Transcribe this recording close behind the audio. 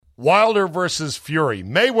Wilder versus Fury,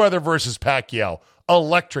 Mayweather versus Pacquiao.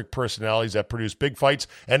 Electric personalities that produce big fights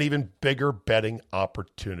and even bigger betting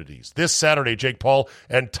opportunities. This Saturday, Jake Paul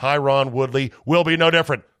and Tyron Woodley will be no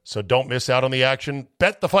different. So don't miss out on the action.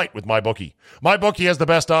 Bet the fight with MyBookie. MyBookie has the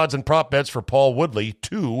best odds and prop bets for Paul Woodley,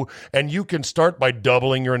 too, and you can start by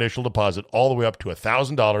doubling your initial deposit all the way up to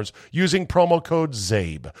 $1,000 using promo code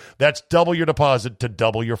ZABE. That's double your deposit to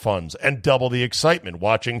double your funds and double the excitement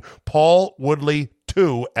watching Paul Woodley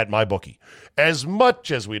 2 at MyBookie. As much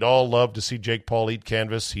as we'd all love to see Jake Paul eat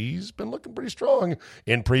canvas, he's been looking pretty strong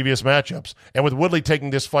in previous matchups. And with Woodley taking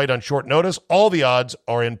this fight on short notice, all the odds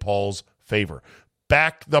are in Paul's favor.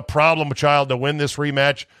 Back the problem child to win this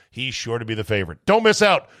rematch. He's sure to be the favorite. Don't miss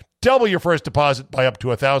out. Double your first deposit by up to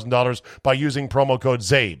 $1,000 by using promo code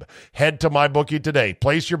ZABE. Head to MyBookie today.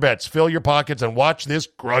 Place your bets, fill your pockets, and watch this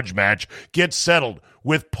grudge match get settled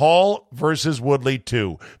with Paul versus Woodley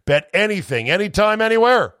 2. Bet anything, anytime,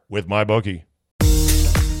 anywhere with MyBookie.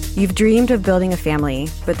 You've dreamed of building a family,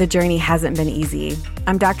 but the journey hasn't been easy.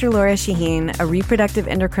 I'm Dr. Laura Shaheen, a reproductive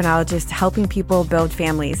endocrinologist helping people build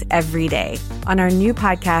families every day. On our new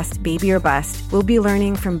podcast, Baby or Bust, we'll be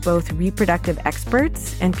learning from both reproductive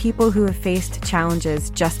experts and people who have faced challenges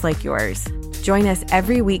just like yours. Join us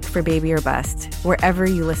every week for Baby or Bust, wherever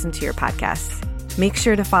you listen to your podcasts. Make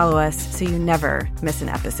sure to follow us so you never miss an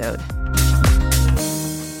episode.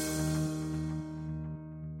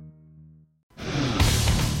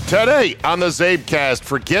 Today on the Zabecast,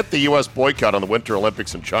 forget the U.S. boycott on the Winter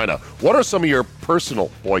Olympics in China. What are some of your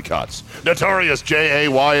personal boycotts? Notorious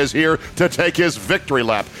J.A.Y. is here to take his victory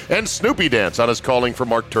lap, and Snoopy Dance on his calling for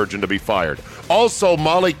Mark Turgeon to be fired. Also,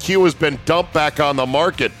 Molly Q has been dumped back on the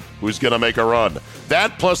market. Who's going to make a run?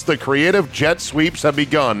 That plus the creative jet sweeps have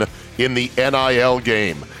begun in the NIL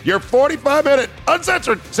game. Your 45-minute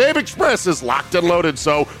uncensored Zabe Express is locked and loaded,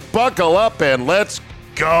 so buckle up and let's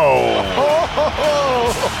go.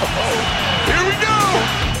 Here we go.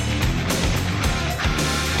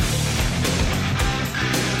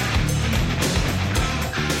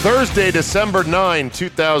 Thursday, December 9,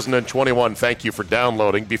 2021. Thank you for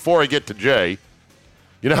downloading. Before I get to Jay,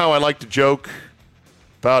 you know how I like to joke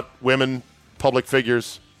about women, public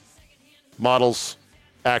figures, models,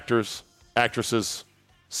 actors, actresses,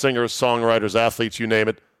 singers, songwriters, athletes, you name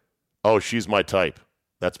it. Oh, she's my type.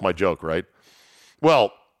 That's my joke, right?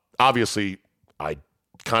 Well, obviously, I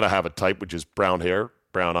kind of have a type, which is brown hair,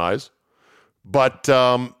 brown eyes. But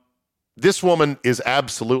this woman is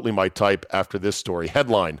absolutely my type after this story.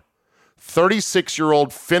 Headline,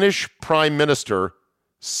 36-year-old Finnish Prime Minister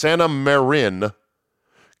Sanna Marin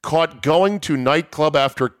caught going to nightclub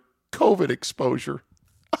after COVID exposure.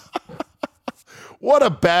 What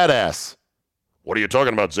a badass. What are you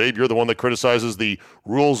talking about, Zabe? You're the one that criticizes the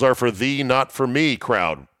rules are for thee, not for me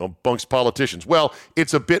crowd amongst politicians. Well,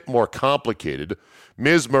 it's a bit more complicated.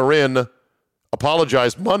 Ms. Marin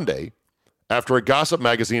apologized Monday after a gossip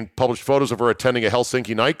magazine published photos of her attending a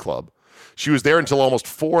Helsinki nightclub. She was there until almost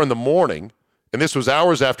 4 a.m, and this was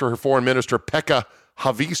hours after her foreign minister, Pekka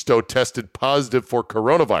Haavisto, tested positive for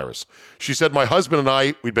coronavirus. She said, my husband and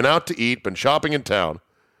I, we'd been out to eat, been shopping in town.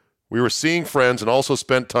 We were seeing friends and also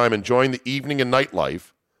spent time enjoying the evening and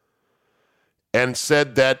nightlife, and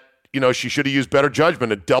said that, she should have used better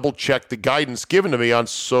judgment and double-checked the guidance given to me on,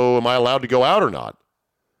 so am I allowed to go out or not?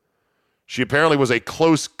 She apparently was a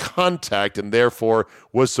close contact and therefore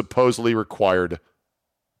was supposedly required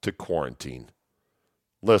to quarantine.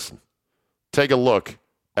 Listen, take a look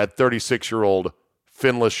at 36-year-old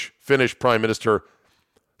Finnish Prime Minister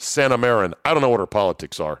Sanna Marin. I don't know what her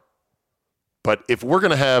politics are. But if we're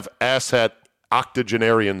going to have asshat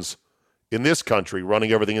octogenarians in this country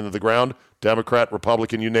running everything into the ground, Democrat,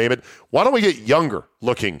 Republican, you name it, why don't we get younger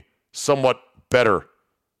looking, somewhat better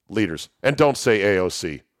leaders? And don't say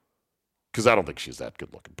AOC, because I don't think she's that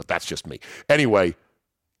good looking, but that's just me. Anyway,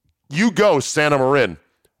 you go, Sanna Marin,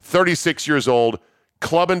 36 years old,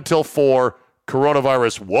 club until 4,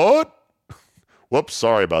 coronavirus. What? Whoops,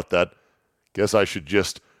 sorry about that. Guess I should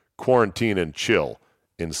just quarantine and chill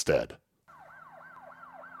instead.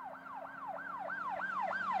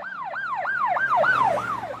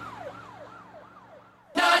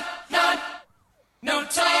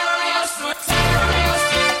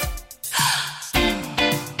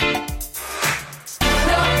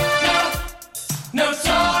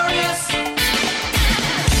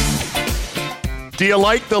 Do you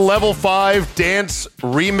like the Level 5 dance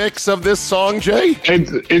remix of this song, Jay?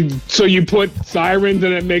 So you put sirens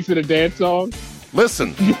and it makes it a dance song?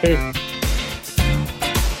 Listen. Yeah.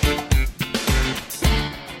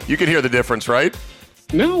 You can hear the difference, right?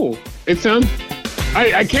 No. It sounds...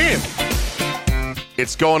 I can't.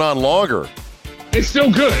 It's going on longer. It's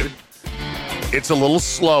still good. It's a little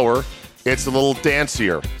slower. It's a little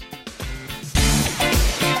dancier.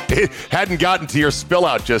 It hadn't gotten to your spill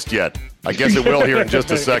out just yet. I guess it will here in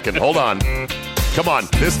just a second. Hold on. Come on.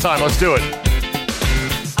 This time, let's do it.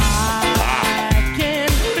 I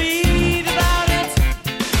can't read about it.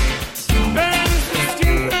 Burns the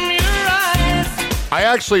skin from your eyes. I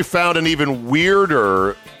actually found an even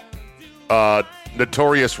weirder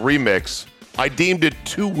Notorious remix. I deemed it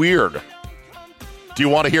too weird. Do you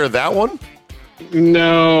want to hear that one?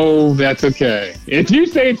 No, that's okay. If you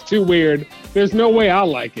say it's too weird, there's no way I'll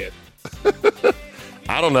like it.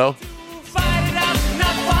 I don't know. Fight it out,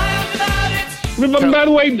 not wild about it. But by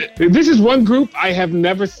the way, this is one group I have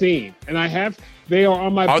never seen, and they are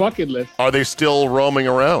on my bucket list. Are they still roaming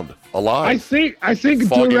around alive? I think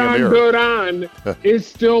Fogging a mirror. Duran is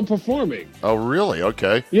still performing. Oh, really?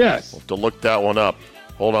 Okay. Yes. We'll have to look that one up.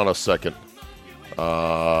 Hold on a second.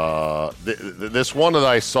 This one that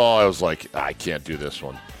I saw, I was like, I can't do this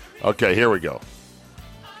one. Okay, here we go.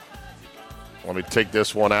 Let me take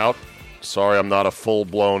this one out. Sorry, I'm not a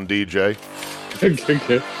full-blown DJ.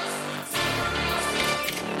 Okay.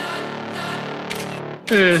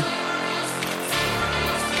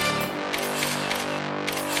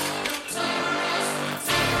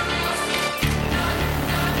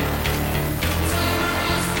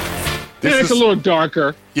 It's a little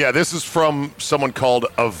darker. Yeah, this is from someone called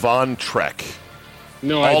Avon Trek.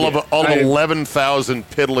 No all idea. All 11,000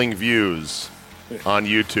 piddling views on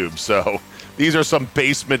YouTube. So these are some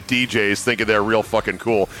basement DJs thinking they're real fucking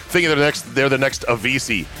cool, thinking they're the next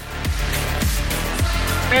Avicii.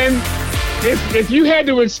 And if you had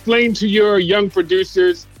to explain to your young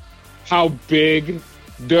producers how big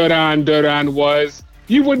Duran was,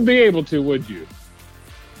 you wouldn't be able to, would you?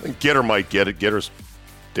 I think Gitter might get it. Gitter's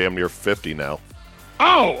damn near 50 now.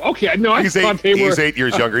 Oh, okay. No, I thought they were. He's 8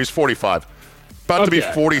 years younger. He's 45. About to be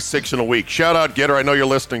 46 in a week. Shout out, Gitter. I know you're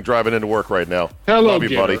listening, driving into work right now. Hello, Love you,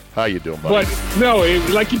 Gitter. buddy. How you doing, buddy? But no,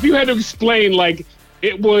 like if you had to explain, like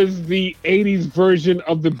it was the '80s version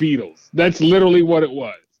of the Beatles. That's literally what it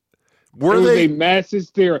was. Were they a mass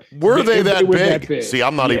hysteria? Were they that was big? See,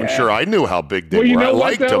 I'm not even sure I knew how big they were. You know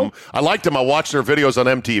I liked them. I watched their videos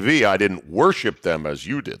on MTV. I didn't worship them as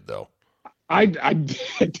you did, though. I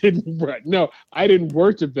didn't. No, I didn't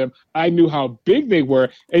worship them. I knew how big they were,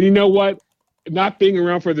 and you know what? Not being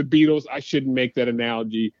around for the Beatles, I shouldn't make that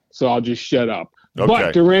analogy, so I'll just shut up. Okay.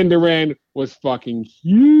 But Duran was fucking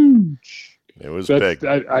huge. It was big.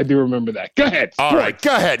 I do remember that. Go ahead. All right,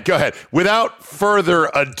 go ahead. Without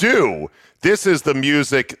further ado, this is the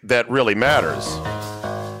music that really matters.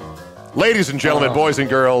 Ladies and gentlemen, boys and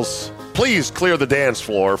girls, please clear the dance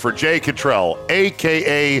floor for Jay Cottrell,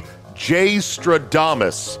 a.k.a. Jay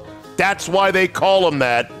Stradamus. That's why they call him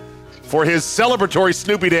that, for his celebratory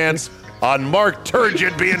Snoopy dance on Mark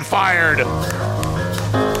Turgeon being fired.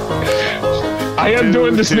 I am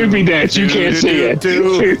doing the Snoopy dance. You can't see it.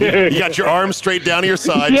 You got your arms straight down to your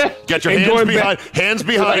sides. Yeah, Got your and hands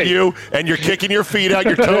behind Right. you, and you're kicking your feet out,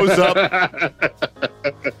 your toes up.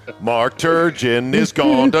 Mark Turgeon is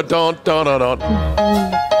gone. Dun, dun, dun, dun,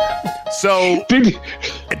 dun. So, did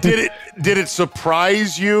it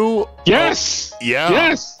surprise you? Yes. Yeah.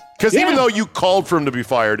 Yes. Because even though you called for him to be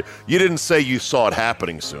fired, you didn't say you saw it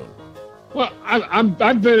happening soon. Well,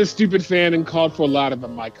 I've been a stupid fan and called for a lot of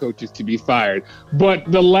my coaches to be fired, but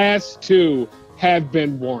the last two have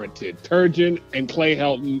been warranted. Turgeon and Clay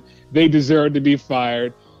Helton, they deserve to be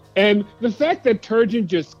fired. And the fact that Turgeon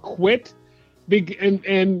just quit,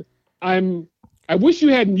 and I wish you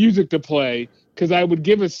had music to play because I would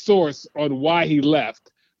give a source on why he left,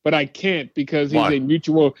 but I can't because he's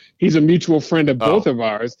a mutual friend of both of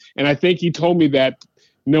ours, and I think he told me that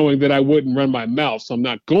knowing that I wouldn't run my mouth, so I'm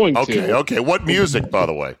not going to. Okay. What music, by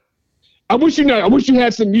the way? I wish you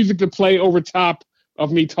had some music to play over top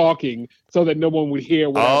of me talking so that no one would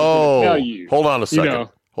hear what I was going to tell you. Hold on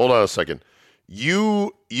a second.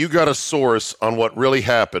 You got a source on what really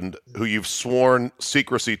happened, who you've sworn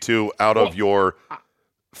secrecy to out of your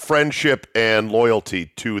friendship and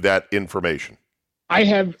loyalty to that information. I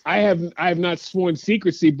have not sworn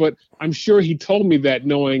secrecy, but I'm sure he told me that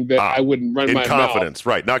knowing that I wouldn't run my mouth. In confidence,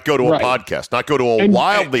 right. Not go to a podcast, not go to a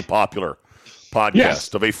wildly popular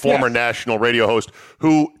podcast of a former national radio host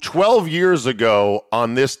who 12 years ago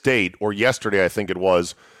on this date, or yesterday I think it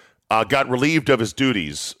was, got relieved of his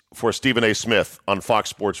duties for Stephen A. Smith on Fox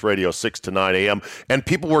Sports Radio 6 to 9 a.m. And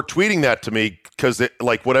people were tweeting that to me because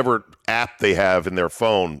like whatever app they have in their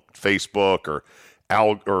phone, Facebook or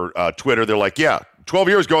Twitter, they're like, 12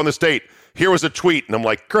 years ago on this date, here was a tweet. And I'm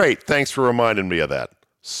like, great, thanks for reminding me of that.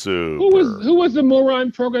 Super. Who was the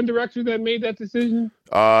moron program director that made that decision?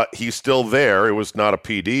 He's still there. It was not a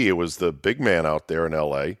PD. It was the big man out there in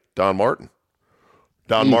L.A., Don Martin.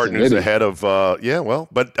 Don He's Martin an is the idiot. head of,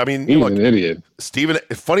 but I mean, He's look, an idiot.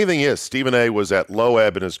 funny thing is, Stephen A. was at low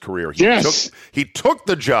ebb in his career. He took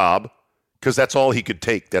the job because that's all he could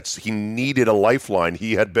take. He needed a lifeline.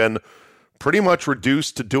 He had been pretty much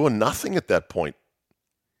reduced to doing nothing at that point.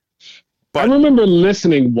 I remember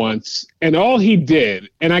listening once, and all he did,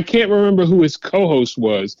 and I can't remember who his co-host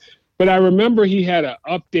was, but I remember he had an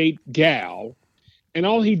update gal, and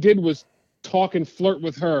all he did was talk and flirt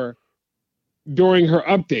with her during her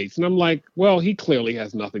updates. And I'm like, well, he clearly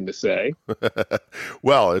has nothing to say.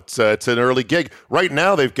 Well, it's an early gig. Right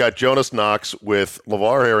now, they've got Jonas Knox with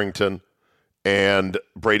LeVar Arrington and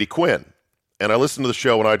Brady Quinn. And I listen to the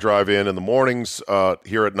show when I drive in the mornings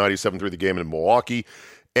here at 97.3 The Game in Milwaukee.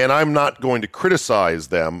 And I'm not going to criticize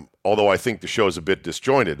them, although I think the show is a bit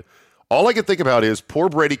disjointed. All I can think about is poor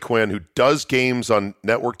Brady Quinn, who does games on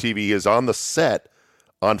network TV, is on the set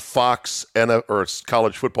on Fox or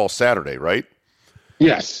College Football Saturday, right?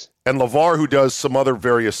 Yes. And LeVar, who does some other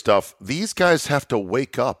various stuff. These guys have to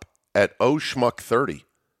wake up at Schmuck 30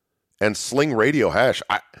 and sling radio hash.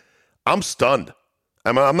 I'm stunned.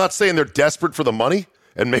 I'm not saying they're desperate for the money,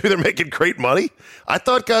 and maybe they're making great money. I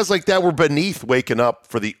thought guys like that were beneath waking up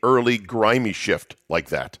for the early grimy shift like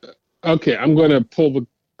that. Okay, I'm going to pull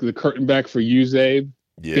the curtain back for you, Zabe,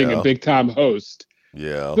 being a big-time host.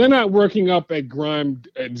 Yeah. They're not working up at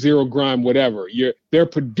Zero Grime, whatever. Their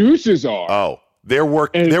producers are. Oh, they're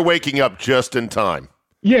waking up just in time.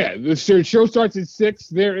 Yeah, the show starts at 6.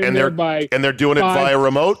 They're in there by and they're doing it via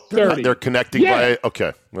remote. They're connecting via.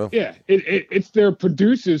 Okay, well, yeah, it's their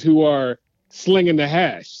producers who are slinging the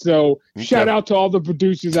hash. So shout out to all the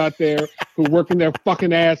producers out there who are working their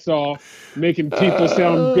fucking ass off, making people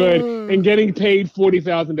sound good, and getting paid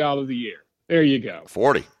 $40,000 a year. There you go.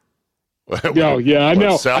 40. Oh, yeah, I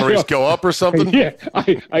know. Salaries go up or something? Yeah,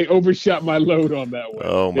 I overshot my load on that one.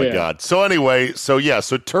 Oh, my God. So anyway, so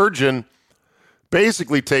Turgeon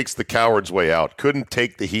basically takes the coward's way out. Couldn't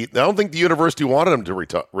take the heat. I don't think the university wanted him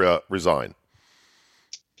to resign.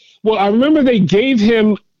 Well, I remember they gave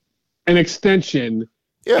him an extension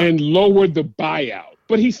and lowered the buyout,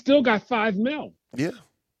 but he still got $5 million. Yeah.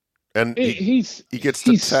 And he gets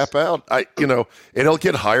to tap out. And he'll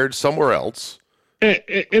get hired somewhere else. And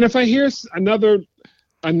if I hear another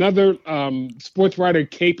sports writer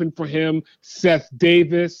caping for him, Seth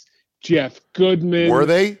Davis, Jeff Goodman. Were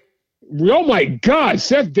they? Oh, my God.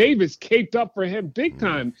 Seth Davis caped up for him big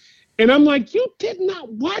time. And I'm like, you did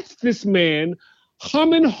not watch this man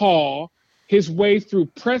hum and haw his way through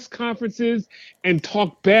press conferences and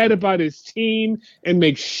talk bad about his team and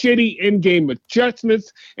make shitty in-game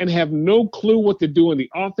adjustments and have no clue what to do on the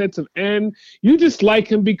offensive end. You just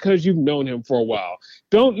like him because you've known him for a while.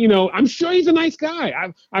 I'm sure he's a nice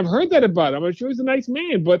guy. I've heard that about him. I'm sure he's a nice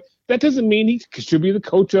man, but that doesn't mean he should be the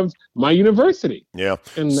coach of my university. Yeah.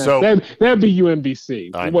 And that'd be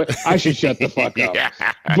UMBC. I should shut the fuck up. Yeah,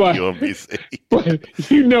 but, UMBC.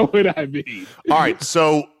 But you know what I mean. All right,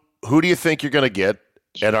 so who do you think you're going to get,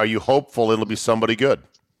 and are you hopeful it'll be somebody good?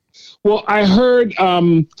 Well, I heard,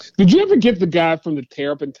 did you ever get the guy from the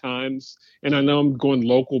Terrapin Times? And I know I'm going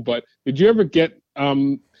local, but did you ever get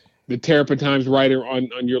the Terrapin Times writer on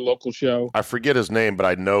your local show? I forget his name, but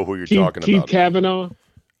I know who you're talking Keith about. Keith Kavanaugh?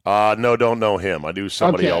 No, don't know him. I knew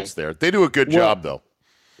somebody else there. They do a good job, though.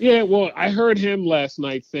 Yeah, well, I heard him last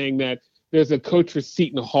night saying that there's a coach for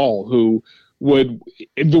Seton Hall who would,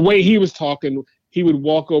 the way he was talking, he would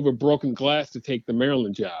walk over broken glass to take the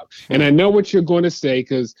Maryland job. And I know what you're going to say,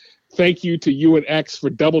 because thank you to you and X for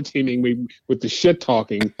double teaming me with the shit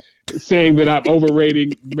talking, saying that I'm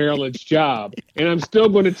overrating Maryland's job. And I'm still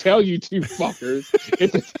going to tell you two fuckers,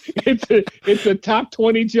 it's a top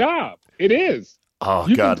 20 job. It is. Oh,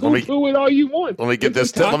 you God! can poo it all you want. Let me get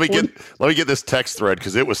this. Let me get this text thread,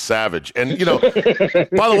 because it was savage. And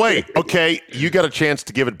by the way, okay, you got a chance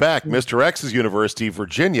to give it back. Mr. X's University,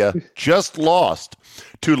 Virginia, just lost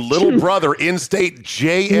to little brother in-state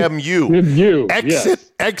JMU.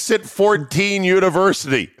 Exit 14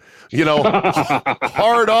 University.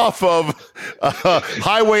 Hard off of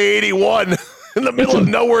Highway 81. In the middle of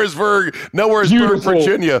Nowheresburg,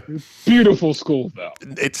 Virginia. Beautiful school, though.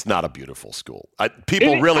 It's not a beautiful school.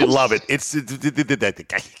 People really love it.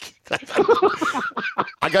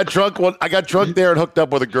 I got drunk there and hooked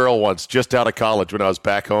up with a girl once, just out of college when I was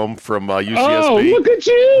back home from UCSB. Oh, look at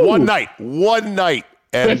you! One night.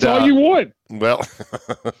 And, that's all you want. Well,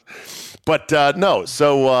 but no.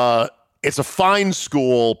 So it's a fine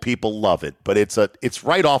school. People love it, but it's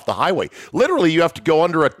right off the highway. Literally, you have to go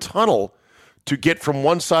under a tunnel to get from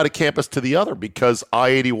one side of campus to the other because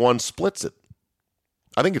I-81 splits it.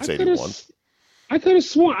 I think it's 81. I could have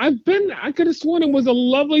sworn I could have sworn it was a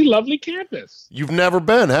lovely, lovely campus. You've never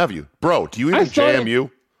been, have you, bro? Do you even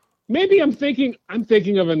JMU? Maybe I'm thinking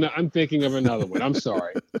of another one. I'm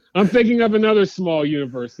sorry. I'm thinking of another small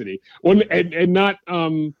university. And not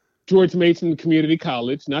George Mason Community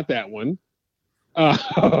College, not that one.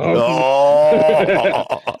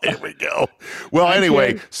 Here we go. Well,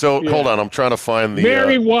 anyway, so hold on. I'm trying to find the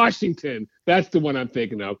Mary Washington. That's the one I'm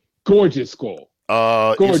thinking of. Gorgeous school.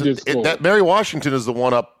 Gorgeous school. That Mary Washington is the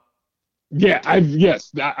one up. Yeah,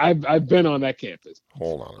 I've been on that campus.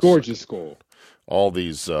 Hold on. Gorgeous school. All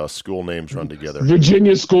these school names run together.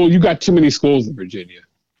 Virginia school. You got too many schools in Virginia.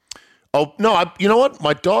 Oh no! You know what?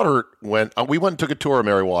 My daughter went. We went and took a tour of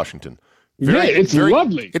Mary Washington. It's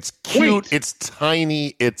lovely. It's cute. Quaint. It's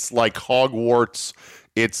tiny. It's like Hogwarts.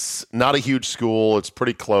 It's not a huge school. It's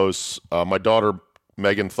pretty close. My daughter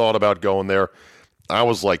Megan thought about going there. I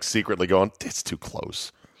was like secretly going, it's too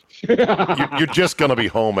close. You're just going to be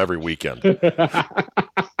home every weekend.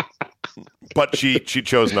 But she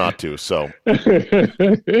chose not to. So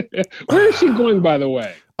where is she going, by the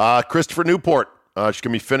way? Christopher Newport. She's going to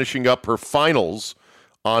be finishing up her finals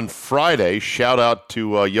on Friday. Shout out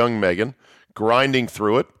to young Megan, grinding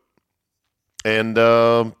through it. And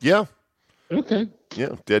yeah. Okay.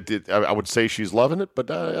 Yeah, I would say she's loving it, but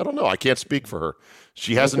I don't know. I can't speak for her.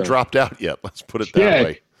 She hasn't dropped out yet. Let's put it that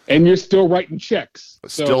way. And you're still writing checks.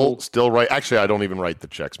 Still right. Actually, I don't even write the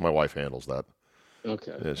checks. My wife handles that.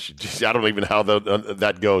 Okay. Yeah, I don't even know how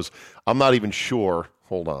that goes. I'm not even sure.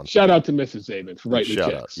 Hold on. Shout out to Mrs. Zabin for writing the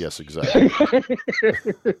checks. Shout out. Yes, exactly.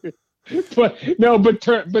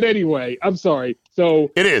 but anyway, I'm sorry. So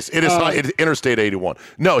it is it's Interstate 81.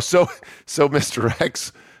 No, so Mr.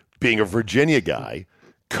 X, being a Virginia guy,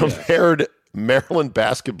 compared Maryland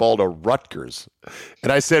basketball to Rutgers,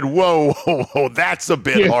 and I said, "Whoa, that's a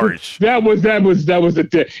bit harsh." That was a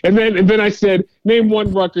dick. And then I said, "Name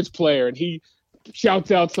one Rutgers player," and he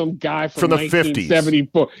shouts out some guy from the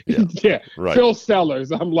 1974. 50s. Yeah, right. Phil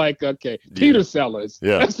Sellers. I'm like, okay, Peter Sellers.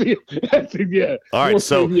 Yeah, yeah. All right,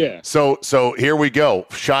 so here we go.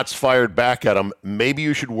 Shots fired back at him. Maybe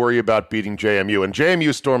you should worry about beating JMU, and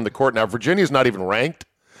JMU stormed the court. Now Virginia's not even ranked,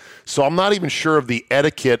 so I'm not even sure of the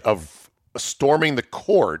etiquette of storming the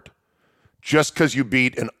court just because you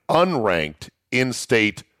beat an unranked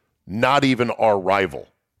in-state, not even our rival.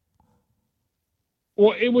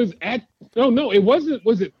 Well, it was at it wasn't.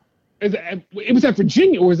 It was at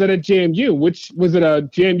Virginia, or was it at JMU? Which was it, a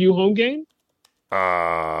JMU home game?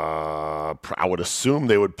 I would assume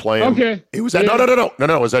they would play him. Okay, it was at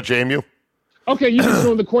no. Was that JMU? Okay, you can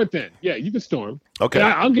storm the court then. Yeah, you can storm. Okay,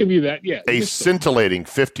 I'll give you that. Yeah, a scintillating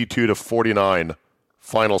 52-49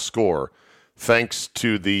 final score, thanks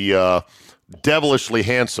to the devilishly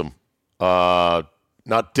handsome,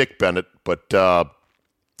 not Dick Bennett, but.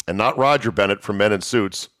 And not Roger Bennett from Men in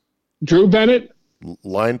Suits. Drew Bennett?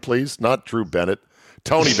 Line, please. Not Drew Bennett.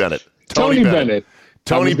 Tony Bennett. Tony Bennett.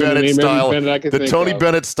 Tony Bennett style. The Tony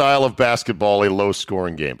Bennett style of basketball, a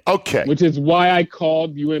low-scoring game. Okay. Which is why I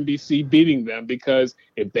called UMBC beating them, because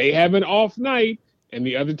if they have an off night and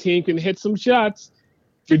the other team can hit some shots,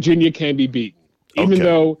 Virginia can be beaten, even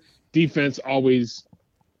though defense always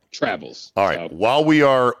travels. All right. So. While we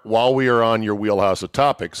are on your wheelhouse of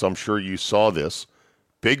topics, I'm sure you saw this.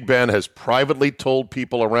 Big Ben has privately told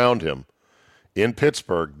people around him in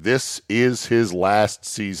Pittsburgh this is his last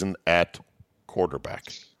season at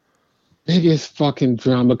quarterback. Biggest fucking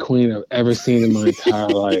drama queen I've ever seen in my entire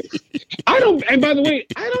life. And by the way,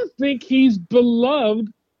 I don't think he's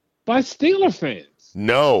beloved by Steeler fans.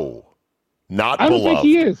 No, not beloved. I don't think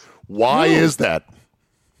he is. Why is that?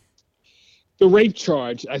 The rape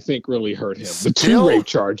charge, I think, really hurt him. Still? The 2 rape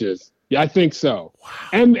charges. Yeah, I think so. Wow.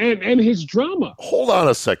 And his drama. Hold on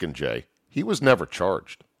a second, Jay. He was never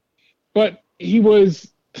charged. But he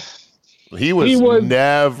was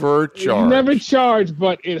never charged. Never charged,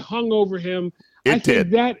 but it hung over him. I think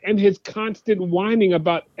that and his constant whining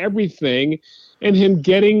about everything and him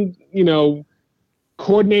getting,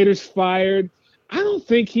 coordinators fired. I don't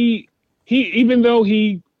think he even though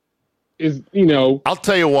he is, I'll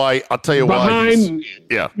tell you why. Behind,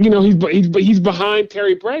 he's behind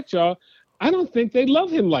Terry Bradshaw. I don't think they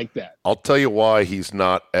love him like that. I'll tell you why he's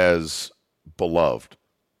not as beloved.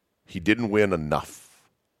 He didn't win enough.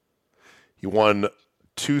 He won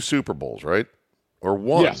 2 Super Bowls, right? Or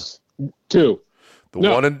 1? Yes, 2. He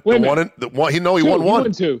won 1. He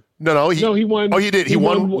won 2. He won. Oh, he did. He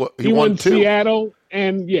won 2. Seattle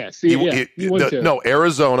and he won 2. No,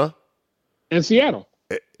 Arizona and Seattle.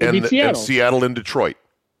 And Seattle and Detroit.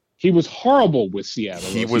 He was horrible with Seattle.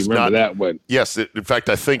 He though, was so remember not. that one. Yes, in fact,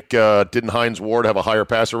 I think didn't Hines Ward have a higher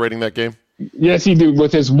passer rating that game? Yes, he did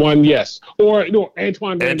with his one. Yes, or no,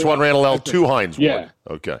 Antoine Randall L. to Hines Ward. Yeah.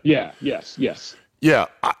 Okay. Yeah. Yes. Yeah.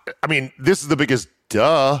 I mean, this is the biggest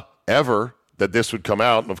duh ever that this would come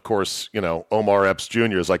out. And of course, Omar Epps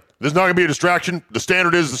Jr. is like, there's not going to be a distraction. The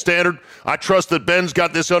standard is the standard. I trust that Ben's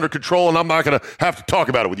got this under control, and I'm not going to have to talk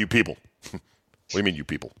about it with you people. What do you mean, you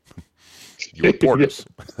people? You reporters.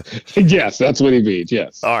 Yes, that's what he means.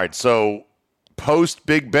 Yes. All right. So post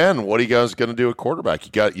Big Ben, what are you guys going to do at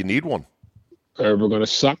quarterback? You need one. We're going to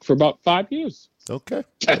suck for about 5 years. Okay.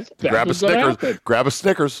 That's Grab a what's gonna Snickers. happen. Grab a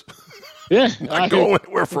Snickers. Yeah. Not going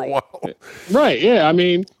anywhere for a while. Right. Yeah. I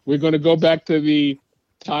mean, we're going to go back to the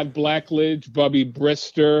Todd Blackledge, Bubby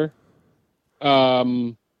Brister,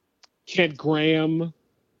 Kent Graham.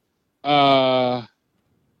 What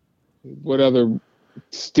other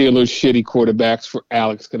Steelers shitty quarterbacks for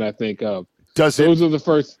Alex can I think of? Those are the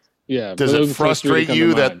first. Yeah. Does it frustrate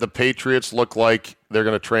you that mind. the Patriots look like they're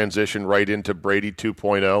going to transition right into Brady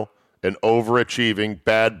 2.0, an overachieving,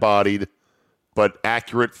 bad-bodied, but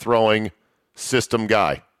accurate throwing system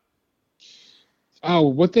guy? Oh,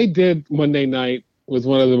 what they did Monday night was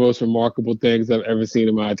one of the most remarkable things I've ever seen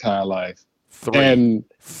in my entire life. Three.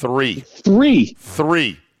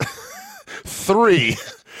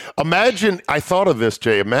 Imagine, I thought of this,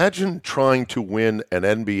 Jay. Imagine trying to win an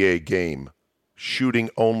NBA game shooting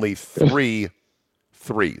only 3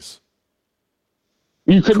 threes.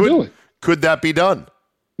 You couldn't do it. Could that be done?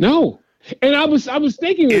 No. And I was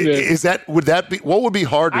thinking of this. What would be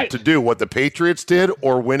harder to do? What the Patriots did,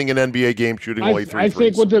 or winning an NBA game shooting only 3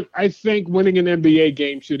 threes? I think winning an NBA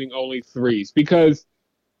game shooting only threes, because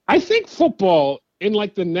I think football in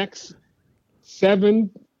like the next 7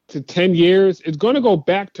 to 10 years is going to go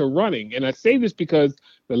back to running. And I say this because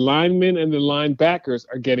the linemen and the linebackers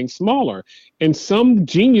are getting smaller, and some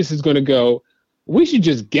genius is going to go, we should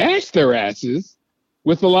just gash their asses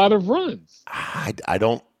with a lot of runs. I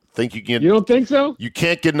don't think you can. You don't think so? You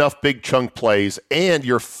can't get enough big chunk plays, and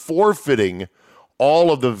you're forfeiting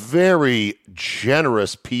all of the very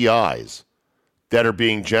generous PIs that are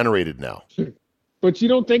being generated now. But you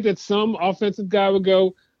don't think that some offensive guy would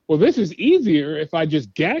go, well, this is easier if I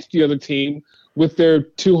just gash the other team with their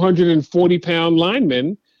 240-pound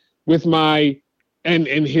linemen with my, and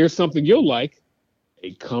here's something you'll like,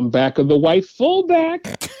 a comeback of the white fullback.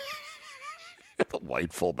 The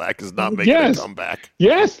white fullback is not making a comeback.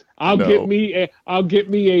 Yes, I'll get me a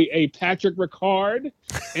Patrick Ricard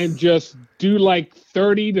and just do like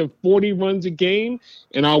 30 to 40 runs a game,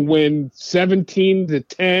 and I'll win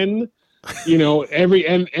 17-10.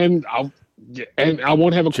 And I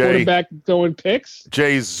won't have a quarterback throwing picks.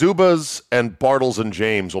 Jay, Zubas and Bartles and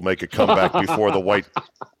James will make a comeback before the white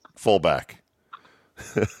fullback.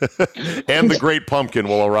 And the Great Pumpkin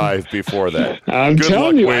will arrive before that. I'm Good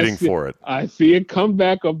telling luck you, waiting for it. I see a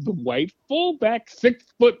comeback of the white fullback,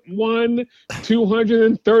 6'1",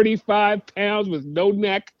 235 pounds with no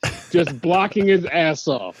neck, just blocking his ass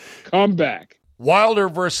off. Comeback. Wilder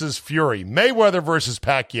versus Fury, Mayweather versus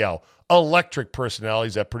Pacquiao. Electric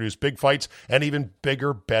personalities that produce big fights and even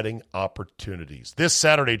bigger betting opportunities. This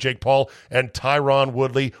Saturday, Jake Paul and Tyron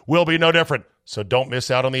Woodley will be no different. So don't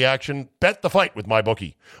miss out on the action. Bet the fight with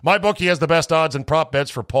MyBookie. MyBookie has the best odds and prop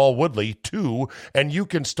bets for Paul Woodley, too, and you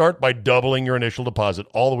can start by doubling your initial deposit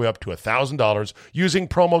all the way up to $1,000 using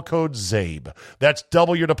promo code ZABE. That's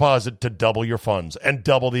double your deposit to double your funds and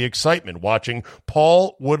double the excitement watching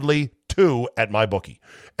Paul Woodley 2 at MyBookie.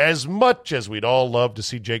 As much as we'd all love to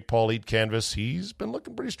see Jake Paul eat canvas, he's been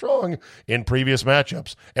looking pretty strong in previous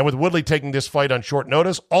matchups. And with Woodley taking this fight on short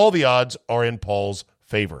notice, all the odds are in Paul's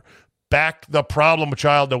favor. Back the problem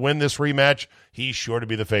child to win this rematch. He's sure to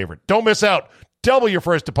be the favorite. Don't miss out. Double your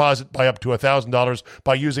first deposit by up to $1,000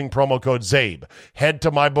 by using promo code ZABE. Head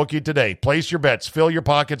to MyBookie today. Place your bets, fill your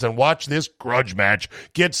pockets, and watch this grudge match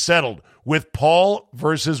get settled with Paul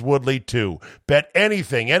versus Woodley 2. Bet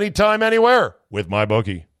anything, anytime, anywhere with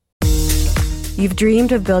MyBookie. You've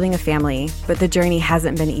dreamed of building a family, but the journey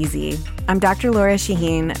hasn't been easy. I'm Dr. Laura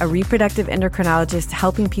Shaheen, a reproductive endocrinologist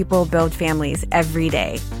helping people build families every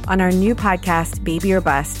day. On our new podcast, Baby or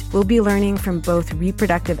Bust, we'll be learning from both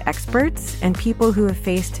reproductive experts and people who have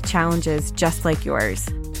faced challenges just like yours.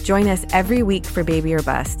 Join us every week for Baby or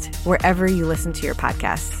Bust, wherever you listen to your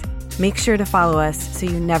podcasts. Make sure to follow us so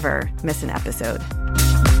you never miss an episode.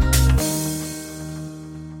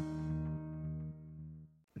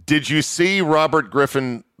 Did you see Robert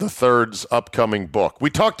Griffin III's upcoming book? We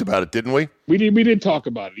talked about it, didn't we? We did talk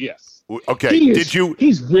about it, yes. Okay.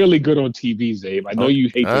 He's really good on TV, Zabe. I know you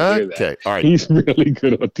hate to hear that. Okay. All right. He's really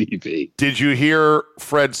good on TV. Did you hear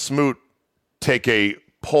Fred Smoot take a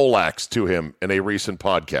poleaxe to him in a recent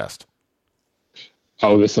podcast?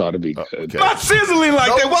 Oh, this ought to be good. Okay. Not sizzling like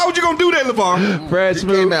that. Why would you gonna do that, LeVar? Fred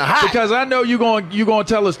Smoot, because I know you're gonna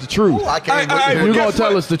tell us the truth. You're gonna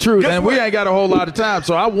tell us the truth, and we ain't got a whole lot of time,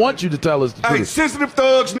 so I want you to tell us the truth. Sensitive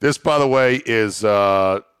thugs. This, by the way, is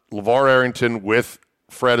LeVar Arrington with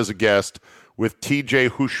Fred as a guest with TJ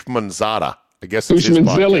Hushmanzada. I guess it's his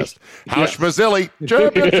podcast. Hushmanzilly.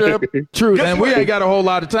 Championship. Truth, and we ain't got a whole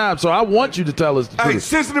lot of time, so I want you to tell us the truth.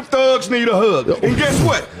 Sensitive thugs need a hug. And guess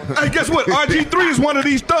what? RG3 is one of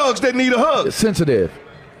these thugs that need a hug. Sensitive.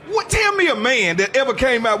 What? Tell me a man that ever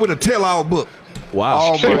came out with a tell-all book.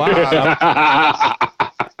 Wow. Wow.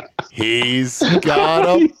 He's got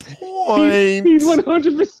a point. He's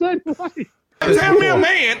 100% right. Tell me a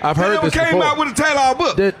man I've heard that ever this came before. out with a tell-all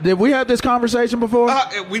book. Did we have this conversation before?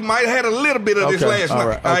 We might have had a little bit of this last all night.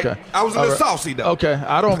 right, All right? okay. I was a little saucy, though. Okay,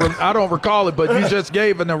 I don't recall it, but you just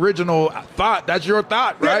gave an original thought. That's your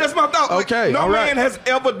thought, right? Yeah, that's my thought. Okay, no all right. man has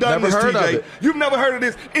ever done Never this, heard of TJ. it. You've never heard of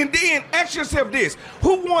this. And then ask yourself this: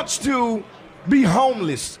 who wants to be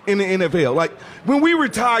homeless in the NFL? Like when we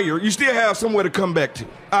retire, you still have somewhere to come back to.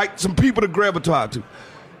 All right, some people to gravitate to.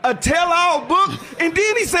 A tell-all book, and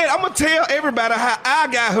then he said, "I'm gonna tell everybody how I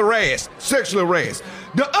got harassed, sexually harassed.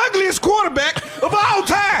 The ugliest quarterback of all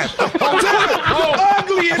time. I'm telling you,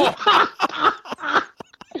 the ugliest."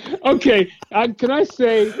 Okay, can I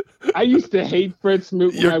say I used to hate Fred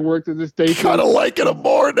Smoot when I worked at the station. Kind of liking him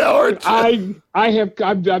more now, aren't you?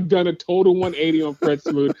 I've done a total 180 on Fred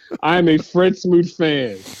Smoot. I'm a Fred Smoot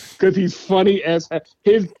fan because he's funny as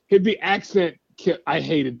the accent. I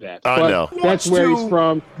hated that. I know. That's where he's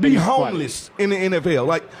from. Be He's homeless in the NFL.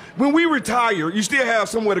 Like when we retire, you still have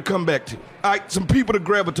somewhere to come back to. All right, some people to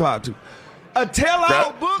gravitate to. A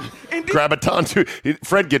tell-all book, and then Graviton too.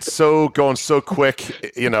 Fred gets going so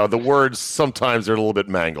quick. You know, the words sometimes are a little bit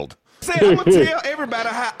mangled. said, I'm going to tell everybody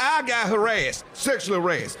how I got harassed, sexually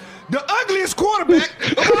harassed. The ugliest quarterback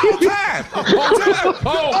of all time. The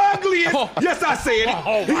ugliest. Yes, I said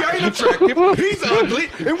it. He ain't attractive. He's ugly.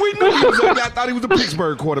 And we knew he was ugly. I thought he was a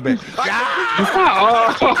Pittsburgh quarterback. You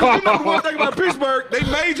know one thing about Pittsburgh, they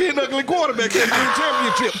major in ugly quarterbacks in the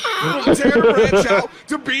championship. From Terry Bradshaw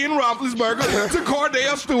to Ben Roethlisberger to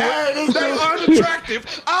Cordell Stewart. They're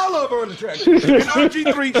unattractive. All of them are unattractive. And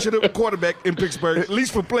RG3 should have quarterback in Pittsburgh, at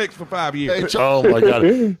least for flex for 5 years. Oh, my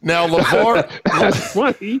God. Now, LeVar. That's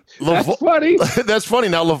funny. That's funny. That's funny.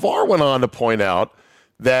 Now, LeVar went on to point out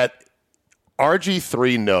that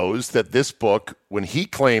RG3 knows that this book, when he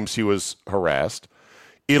claims he was harassed,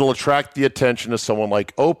 it'll attract the attention of someone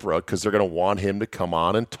like Oprah because they're going to want him to come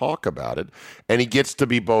on and talk about it. And he gets to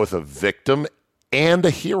be both a victim and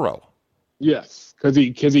a hero. Yes, because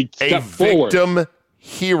he stepped forward. Victim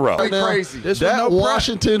hero. Crazy. That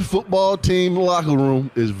Washington football team locker room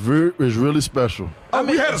is really special.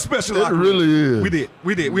 We had a special locker room. It really is.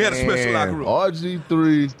 We did. We had a special locker room.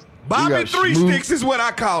 RG3. Bobby Three Sticks is what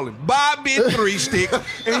I call him. Bobby Three Sticks.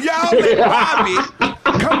 And y'all let Bobby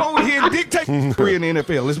come over here and dictate three in the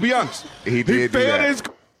NFL. Let's be honest. He did do that.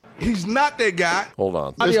 He's not that guy. Hold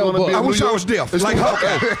on. I wish I was deaf. Like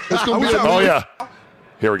Hawkeye. Oh, yeah.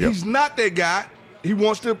 Here we go. He's not that guy. He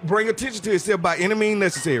wants to bring attention to himself by any means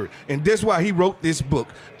necessary. And that's why he wrote this book.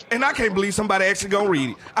 And I can't believe somebody actually gonna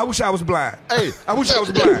read it. I wish I was blind. I wish I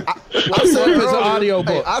was blind. I said earlier, it's an audio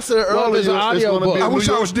book. I said earlier, it's an audio book. I wish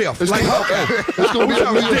I was deaf. Like It's going to be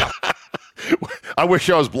a New York. I wish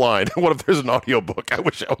I was blind. What if there's an audio book? I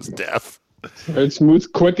wish I was deaf. It's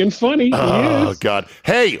smooth, quick, and funny. Oh, God.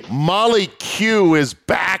 Hey, Molly Q is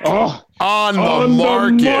back on the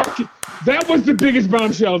market. That was the biggest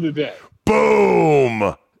bombshell of the day.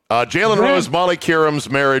 Boom. Jalen Rose, Molly Qerim's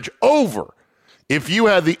marriage over. If you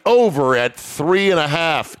had the over at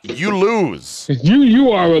 3.5, you lose.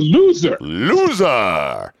 You are a loser.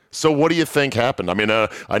 Loser. So what do you think happened? I mean,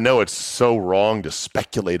 I know it's so wrong to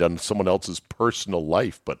speculate on someone else's personal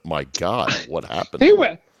life, but my God, what happened?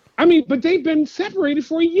 But they've been separated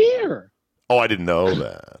for a year. Oh, I didn't know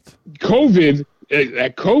that. COVID,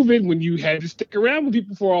 when you had to stick around with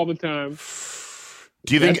people for all the time.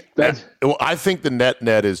 Do you think well, I think the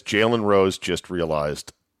net is Jalen Rose just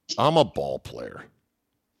realized I'm a ball player.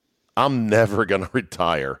 I'm never going to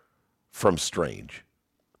retire from Strange.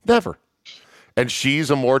 Never. And she's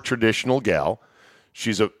a more traditional gal.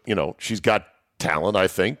 She's got talent, I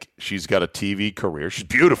think. She's got a TV career. She's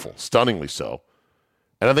beautiful, stunningly so.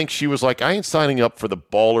 And I think she was like, I ain't signing up for the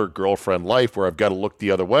baller girlfriend life where I've got to look the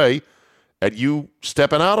other way at you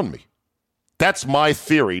stepping out on me. That's my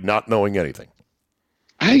theory, not knowing anything.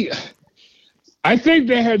 I think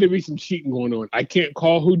there had to be some cheating going on. I can't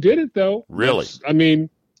call who did it though. Really? I mean,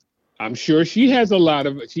 I'm sure she's had a lot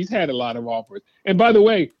of offers. And by the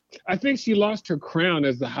way, I think she lost her crown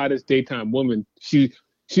as the hottest daytime woman.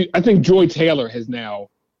 I think Joy Taylor has now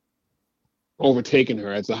overtaken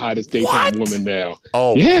her as the hottest daytime woman now.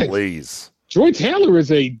 Oh, yeah. Please. Joy Taylor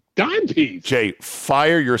is a dime piece. Jay,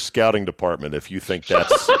 fire your scouting department if you think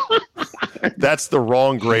that's the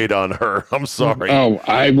wrong grade on her. I'm sorry. Oh,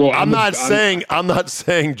 I will. I'm not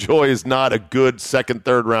saying Joy is not a good second,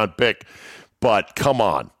 third round pick, but come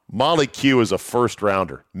on. Molly Q is a first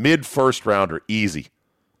rounder, mid-first rounder, easy.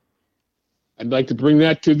 I'd like to bring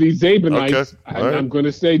that to the Zabanites. Okay. Right. I'm going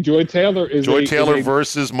to say Joy Taylor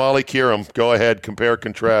versus Molly Kieram. Go ahead, compare,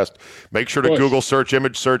 contrast. Make sure to Google search,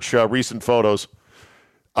 image search recent photos.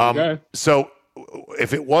 Okay. So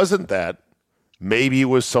if it wasn't that, maybe it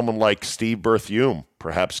was someone like Steve Berthiaume,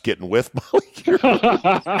 perhaps getting with Molly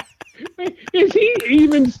Kieram. Is he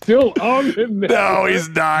even still on the network? No, he's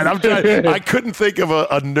not. I couldn't think of a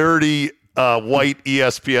nerdy white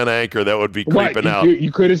ESPN anchor that would be creeping out.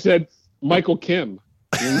 You could have said Michael Kim.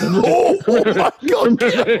 Michael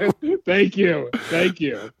Kim. Thank you.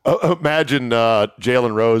 Imagine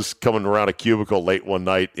Jalen Rose coming around a cubicle late one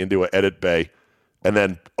night into an edit bay, and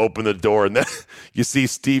then open the door, and then you see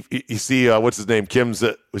Steve. You see what's his name?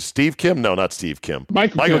 Was Steve Kim? No, not Steve Kim.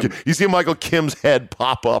 Michael Kim. You see Michael Kim's head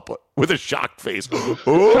pop up with a shocked face.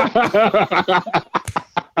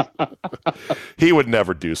 He would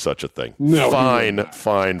never do such a thing. No,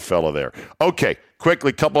 fine fella there. Okay,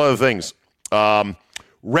 quickly, couple other things.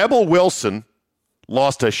 Rebel Wilson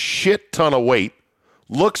lost a shit ton of weight,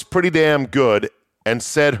 looks pretty damn good, and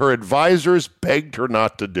said her advisors begged her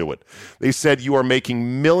not to do it. They said, you are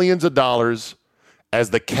making millions of dollars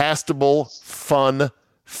as the castable, fun,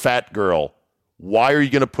 fat girl. Why are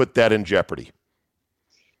you going to put that in jeopardy?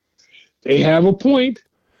 They have a point.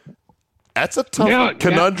 That's a tough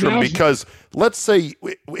conundrum because let's say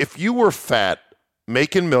if you were fat,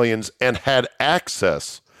 making millions, and had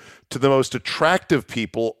access to the most attractive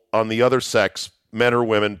people on the other sex, men or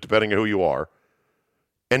women, depending on who you are,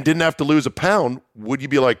 and didn't have to lose a pound, would you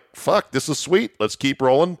be like, fuck, this is sweet, let's keep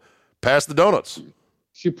rolling, pass the donuts?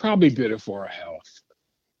 She probably did it for her health.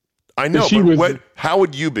 I know, but how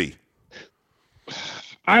would you be?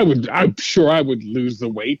 I'm sure I would lose the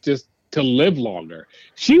weight just to live longer.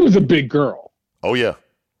 She was a big girl. Oh, yeah.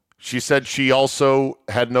 She said she also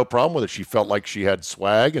had no problem with it. She felt like she had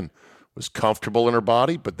swag and was comfortable in her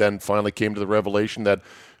body, but then finally came to the revelation that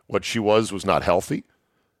what she was not healthy,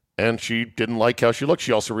 and she didn't like how she looked.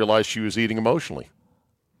 She also realized she was eating emotionally.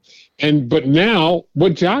 But now,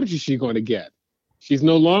 what jobs is she going to get? She's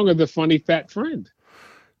no longer the funny fat friend.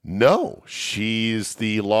 No, she's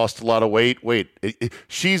the lost a lot of weight.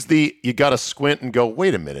 She's the you got to squint and go,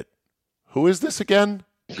 wait a minute, who is this again?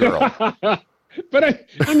 Girl. But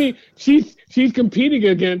I mean, she's competing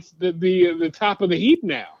against the top of the heap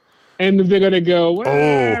now. And they're going to go,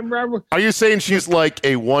 Are you saying she's like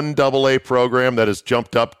a 1AA program that has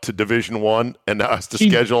jumped up to Division I and now has to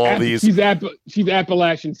schedule all these? She's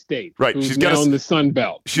Appalachian State. Right. She's now in the Sun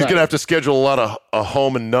Belt. She's going to have to schedule a lot of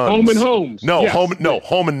home and nuns. Home and homes. No, yes. home and nuns.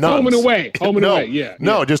 Home and away. Away, yeah.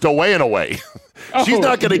 No, just away and away. She's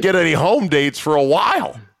not going to get any home dates for a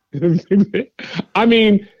while. I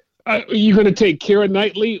mean, are you going to take Keira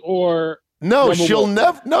Knightlly or... No, she'll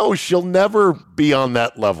never be on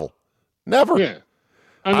that level. Never. Yeah.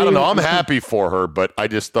 I don't know. I'm happy for her, but I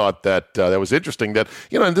just thought that that was interesting that,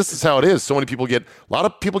 and this is how it is. A lot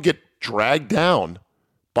of people get dragged down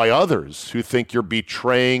by others who think you're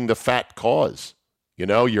betraying the fat cause.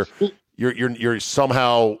 You're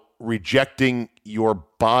somehow rejecting your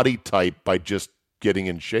body type by just getting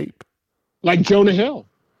in shape. Like Jonah Hill.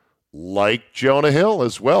 Like Jonah Hill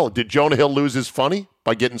as well. Did Jonah Hill lose his funny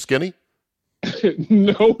by getting skinny?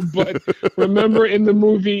 No, but remember in the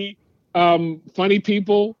movie Funny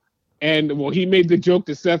People, and he made the joke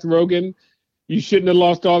to Seth Rogen, you shouldn't have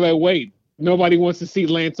lost all that weight. Nobody wants to see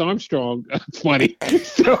Lance Armstrong. Funny.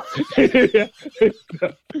 So,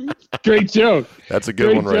 great joke. That's a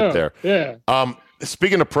good one right there. Yeah.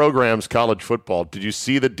 Speaking of programs, college football, did you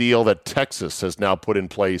see the deal that Texas has now put in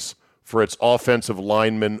place for its offensive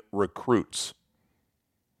lineman recruits?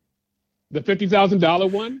 The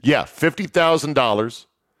 $50,000 one? Yeah, $50,000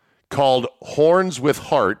 called Horns with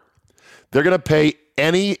Heart. They're going to pay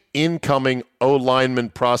any incoming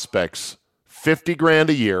O-lineman prospects $50,000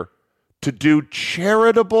 a year to do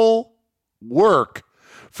charitable work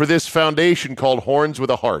for this foundation called Horns with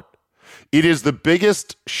a Heart. It is the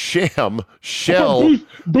biggest sham shell.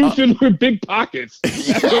 Boosted with big pockets.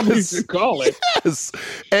 That's what we should call it. Yes.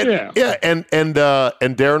 And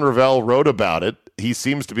Darren Ravel wrote about it. He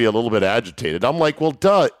seems to be a little bit agitated. I'm like, well,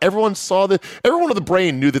 duh. Everyone saw that. Everyone with the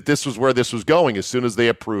brain knew that this was where this was going as soon as they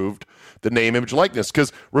approved the name, image, likeness.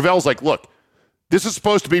 Because Ravel's like, look, this is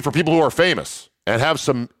supposed to be for people who are famous and have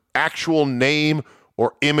some actual name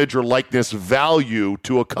or image or likeness value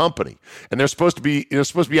to a company. And they're supposed to be,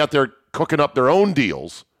 out there cooking up their own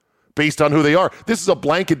deals based on who they are. This is a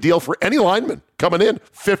blanket deal for any lineman coming in,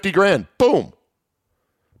 $50,000, boom.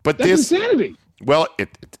 But That's insanity. Well,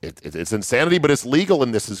 it's insanity, but it's legal,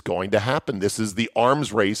 and this is going to happen. This is the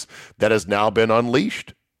arms race that has now been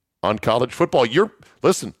unleashed on college football.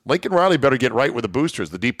 Listen, Lincoln Riley better get right with the boosters,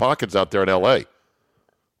 the deep pockets out there in L.A.,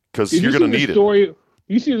 because you're going to need it.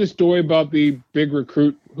 You see the story about the big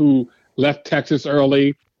recruit who left Texas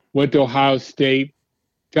early, went to Ohio State,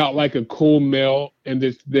 got like a cool mill, and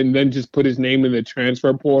then just put his name in the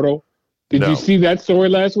transfer portal? Did you see that story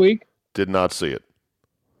last week? Did not see it.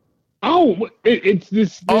 Oh, it's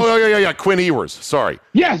this. Oh, yeah. Quinn Ewers. Sorry.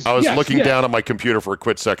 Yes. I was looking down at my computer for a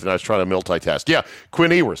quick second. I was trying to multitask. Yeah,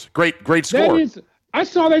 Quinn Ewers. Great score. I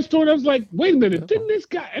saw that story and I was like, wait a minute, didn't this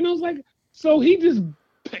guy? And I was like, so he just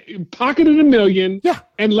pocketed $1 million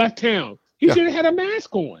and left town. He should have had a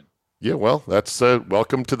mask on. Yeah, well, that's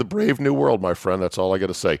welcome to the brave new world, my friend. That's all I got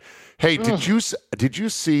to say. Hey, did you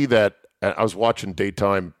see that? I was watching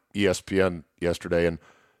daytime ESPN yesterday, and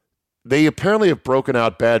they apparently have broken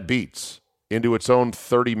out Bad Beats into its own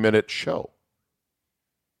 30-minute show.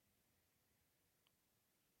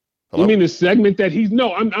 Hello? You mean the segment that he's...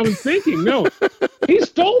 No, I was thinking, no. He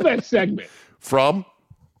stole that segment. From?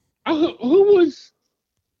 Who was...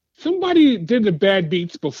 Somebody did the Bad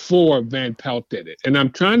Beats before Van Pelt did it, and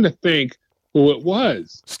I'm trying to think who it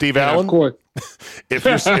was. Steve Allen? Of course. If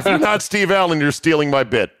you're not Steve Allen, you're stealing my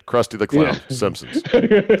bit. Krusty the Clown, Simpsons.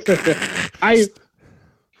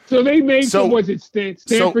 So they made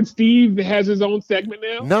Stanford Steve has his own segment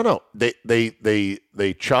now? No.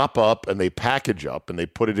 They chop up and they package up and they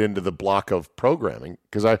put it into the block of programming.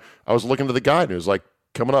 Because I was looking to the guy and it was like,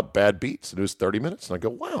 coming up, Bad Beats. And it was 30 minutes. And I go,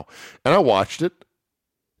 wow. And I watched it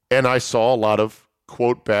and I saw a lot of,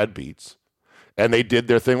 quote, Bad Beats. And they did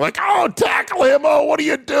their thing like, oh, tackle him. Oh, what are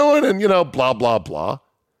you doing? And, blah, blah, blah.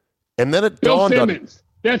 And then it dawned on me.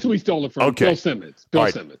 That's who we stole it from. Okay. Bill Simmons.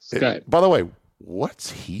 Simmons. Go ahead. By the way,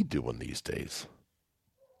 what's he doing these days?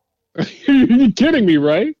 You're kidding me,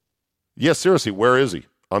 right? Yeah, seriously, where is he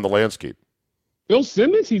on the landscape? Bill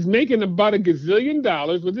Simmons, he's making about $1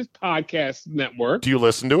 gazillion with his podcast network. Do you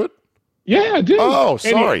listen to it? Yeah, I do. Oh,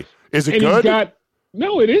 sorry. Is it good?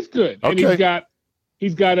 No, it is good. Okay. And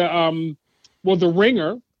he's got a The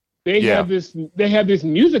Ringer. They have this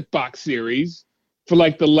music box series for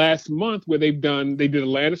like the last month where they did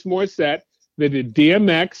Alanis Morissette, they did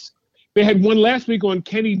DMX. They had one last week on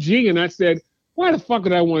Kenny G, and I said, why the fuck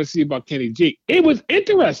would I want to see about Kenny G? It was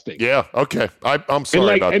interesting. Yeah, okay. I'm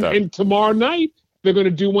sorry about that. And tomorrow night, they're going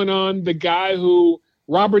to do one on the guy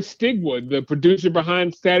Robert Stigwood, the producer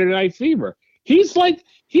behind Saturday Night Fever. He is like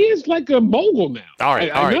a mogul now. All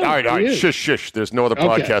right. Shush. There's no other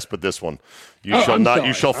podcast but this one.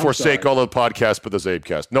 You shall forsake all the podcasts but the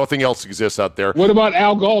Zabecast. Nothing else exists out there. What about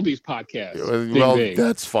Al Galdi's podcast? Well,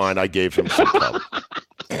 that's fine. I gave him some trouble.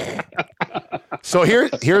 So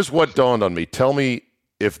here's what dawned on me. Tell me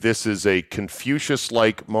if this is a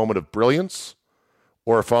Confucius-like moment of brilliance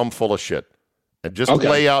or if I'm full of shit. And just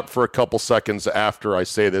lay out for a couple seconds after I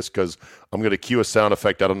say this because I'm going to cue a sound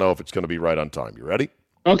effect. I don't know if it's going to be right on time. You ready?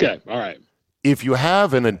 Okay. All right. If you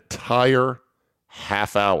have an entire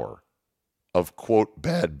half hour of, quote,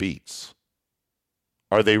 bad beats,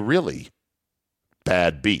 are they really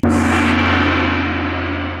bad beats?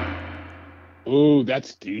 Ooh,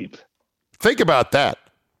 that's deep. Think about that.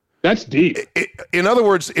 That's deep. In other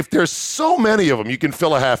words, if there's so many of them, you can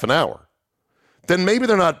fill a half an hour. Then maybe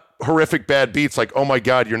they're not horrific bad beats like, oh my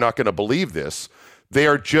God, you're not going to believe this. They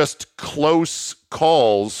are just close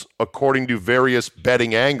calls according to various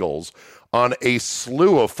betting angles on a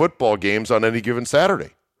slew of football games on any given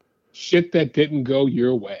Saturday. Shit that didn't go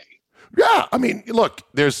your way. Yeah, I mean, look,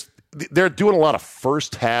 they're doing a lot of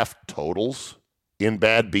first half totals in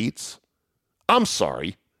bad beats. I'm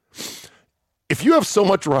sorry. If you have so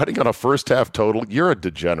much riding on a first half total, you're a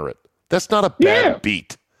degenerate. That's not a bad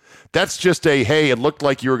beat. That's just hey, it looked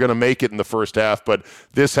like you were going to make it in the first half, but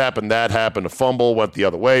this happened, that happened, a fumble went the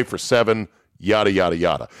other way for 7, yada, yada,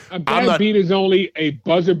 yada. A bad beat is only a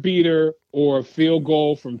buzzer beater or a field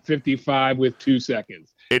goal from 55 with 2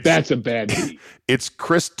 seconds. That's a bad beat. It's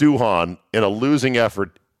Chris Duhon in a losing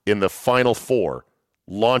effort in the Final Four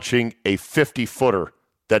launching a 50-footer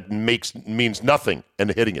that means nothing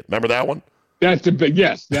and hitting it. Remember that one? That's a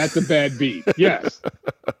bad beat. Yes.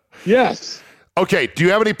 Yes. Okay, do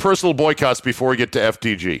you have any personal boycotts before we get to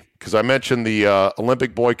FTG? Because I mentioned the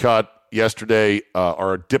Olympic boycott yesterday,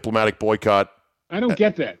 or a diplomatic boycott. I don't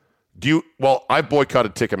get that. Well, I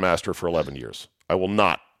boycotted Ticketmaster for 11 years. I will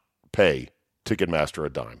not pay Ticketmaster a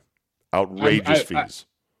dime. Outrageous fees.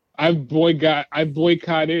 I've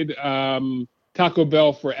boycotted Taco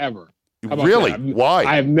Bell forever. How about Really? that? Why?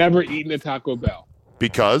 I have never eaten a Taco Bell.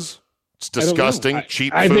 Because it's disgusting,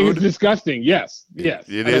 cheap I food. think it's disgusting. Yes. It I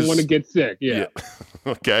is. don't want to get sick. Yeah.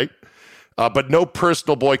 Okay. But no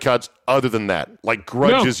personal boycotts other than that. Like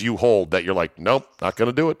grudges you hold that you're like, nope, not going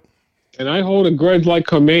to do it. And I hold a grudge like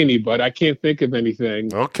Khomeini, but I can't think of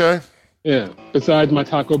anything. Okay. Yeah. Besides my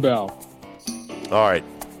Taco Bell. All right.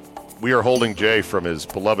 We are holding Jay from his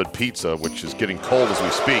beloved pizza, which is getting cold as we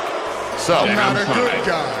speak. So I'm not a good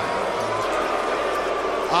guy.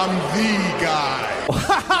 I'm the guy.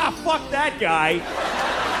 Fuck that guy.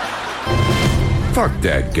 Fuck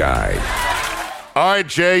that guy. All right,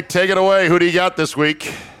 Jay, take it away. Who do you got this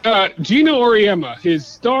week? Gino Auriemma, his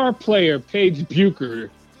star player, Paige Bucher,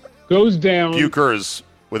 goes down. Buchers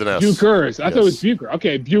with an S. Buchers. I thought it was Bucher.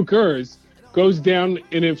 Okay, Buchers goes down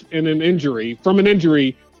in an injury, from an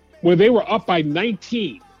injury where they were up by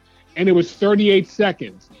 19, and it was 38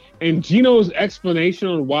 seconds. And Gino's explanation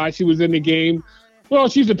on why she was in the game, well,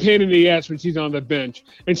 she's a pain in the ass when she's on the bench,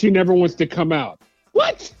 and she never wants to come out.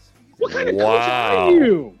 What? What kind of coach are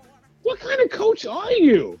you? What kind of coach are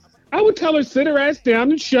you? I would tell her, sit her ass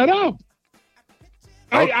down and shut up.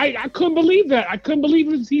 I couldn't believe that. I couldn't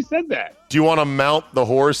believe he said that. Do you want to mount the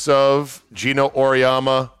horse of Gino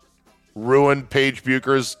Auriemma ruined Paige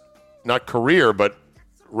Bucher's, not career, but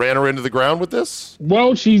ran her into the ground with this?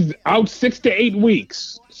 Well, she's out 6 to 8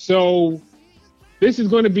 weeks. So this is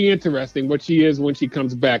going to be interesting what she is when she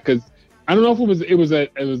comes back, because I don't know if it was a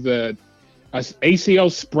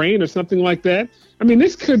ACL sprain or something like that.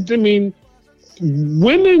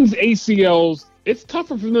 Women's ACLs, it's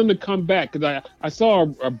tougher for them to come back, because I saw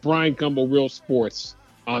a Brian Gumbel Real Sports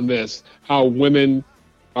on this, how women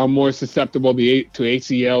are more susceptible to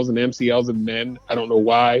ACLs and MCLs than men. I don't know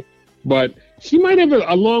why, but she might have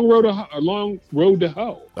a long road to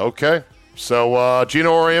hoe. Okay. So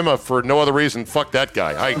Gino Auriemma, for no other reason, fuck that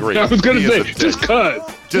guy. I agree. I was going to say, just cuz.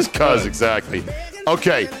 Just cuz, exactly.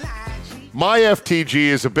 Okay. My FTG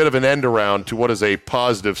is a bit of an end around to what is a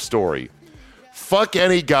positive story. Fuck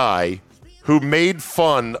any guy who made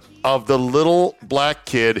fun of the little black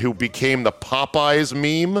kid who became the Popeyes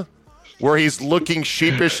meme, where he's looking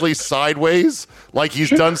sheepishly sideways like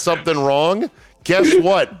he's done something wrong. Guess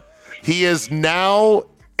what? He is now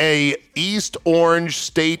a East Orange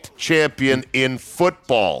state champion in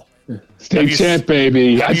football. State champ,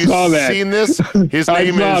 baby. I saw that. Have you seen this? His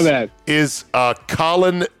name is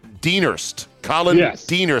Colin Dienerst.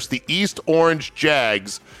 Dienerst, the East Orange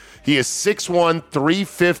Jags. He is 6'1",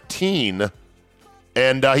 315,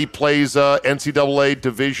 and he plays NCAA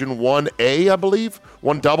Division 1A, I believe?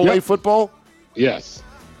 1AA football? Yes.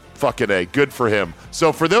 Fucking A. Good for him.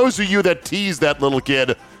 So for those of you that teased that little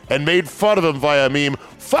kid and made fun of him via meme,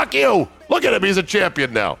 fuck you. Look at him. He's a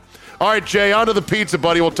champion now. All right, Jay, on to the pizza,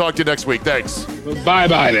 buddy. We'll talk to you next week. Thanks.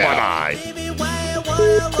 Bye-bye now. Bye-bye.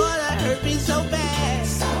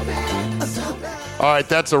 All right,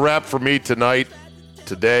 that's a wrap for me today.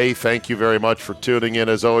 Thank you very much for tuning in.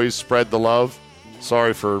 As always, spread the love.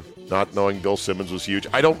 Sorry for not knowing Bill Simmons was huge.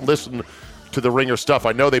 I don't listen to the Ringer stuff.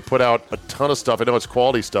 I know they put out a ton of stuff. I know it's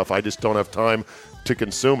quality stuff. I just don't have time to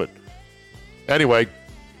consume it. Anyway,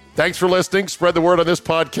 thanks for listening. Spread the word on this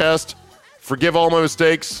podcast. Forgive all my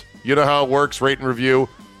mistakes. You know how it works. Rate and review.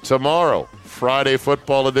 Tomorrow, Friday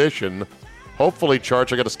football edition. Hopefully,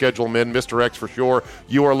 Charge, I got to schedule them in. Mr. X for sure.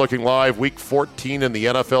 You are looking live. Week 14 in the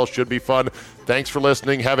NFL should be fun. Thanks for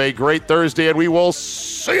listening. Have a great Thursday, and we will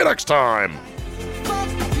see you next time.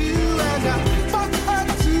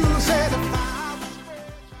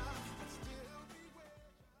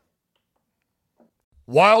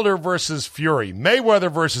 Wilder versus Fury,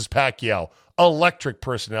 Mayweather versus Pacquiao, electric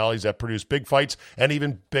personalities that produce big fights and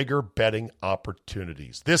even bigger betting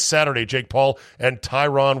opportunities. This Saturday, Jake Paul and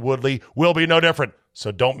Tyron Woodley will be no different.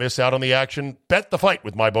 So don't miss out on the action. Bet the fight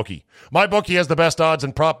with MyBookie. MyBookie has the best odds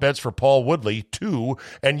and prop bets for Paul Woodley, too,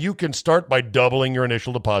 and you can start by doubling your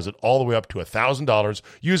initial deposit all the way up to $1,000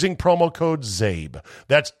 using promo code ZABE.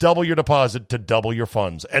 That's double your deposit to double your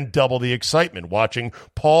funds and double the excitement watching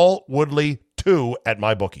Paul Woodley +2 at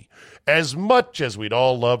MyBookie. As much as we'd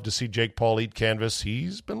all love to see Jake Paul eat canvas,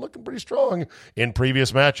 he's been looking pretty strong in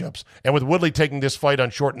previous matchups. And with Woodley taking this fight on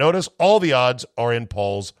short notice, all the odds are in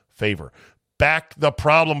Paul's favor. Back the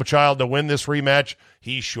problem child to win this rematch.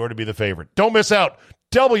 He's sure to be the favorite. Don't miss out.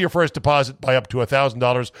 Double your first deposit by up to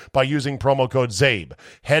 $1,000 by using promo code ZABE.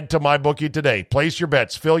 Head to MyBookie today. Place your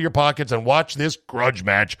bets, fill your pockets, and watch this grudge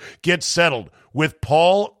match get settled with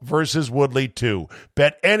Paul versus Woodley 2.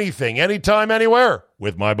 Bet anything, anytime, anywhere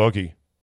with MyBookie.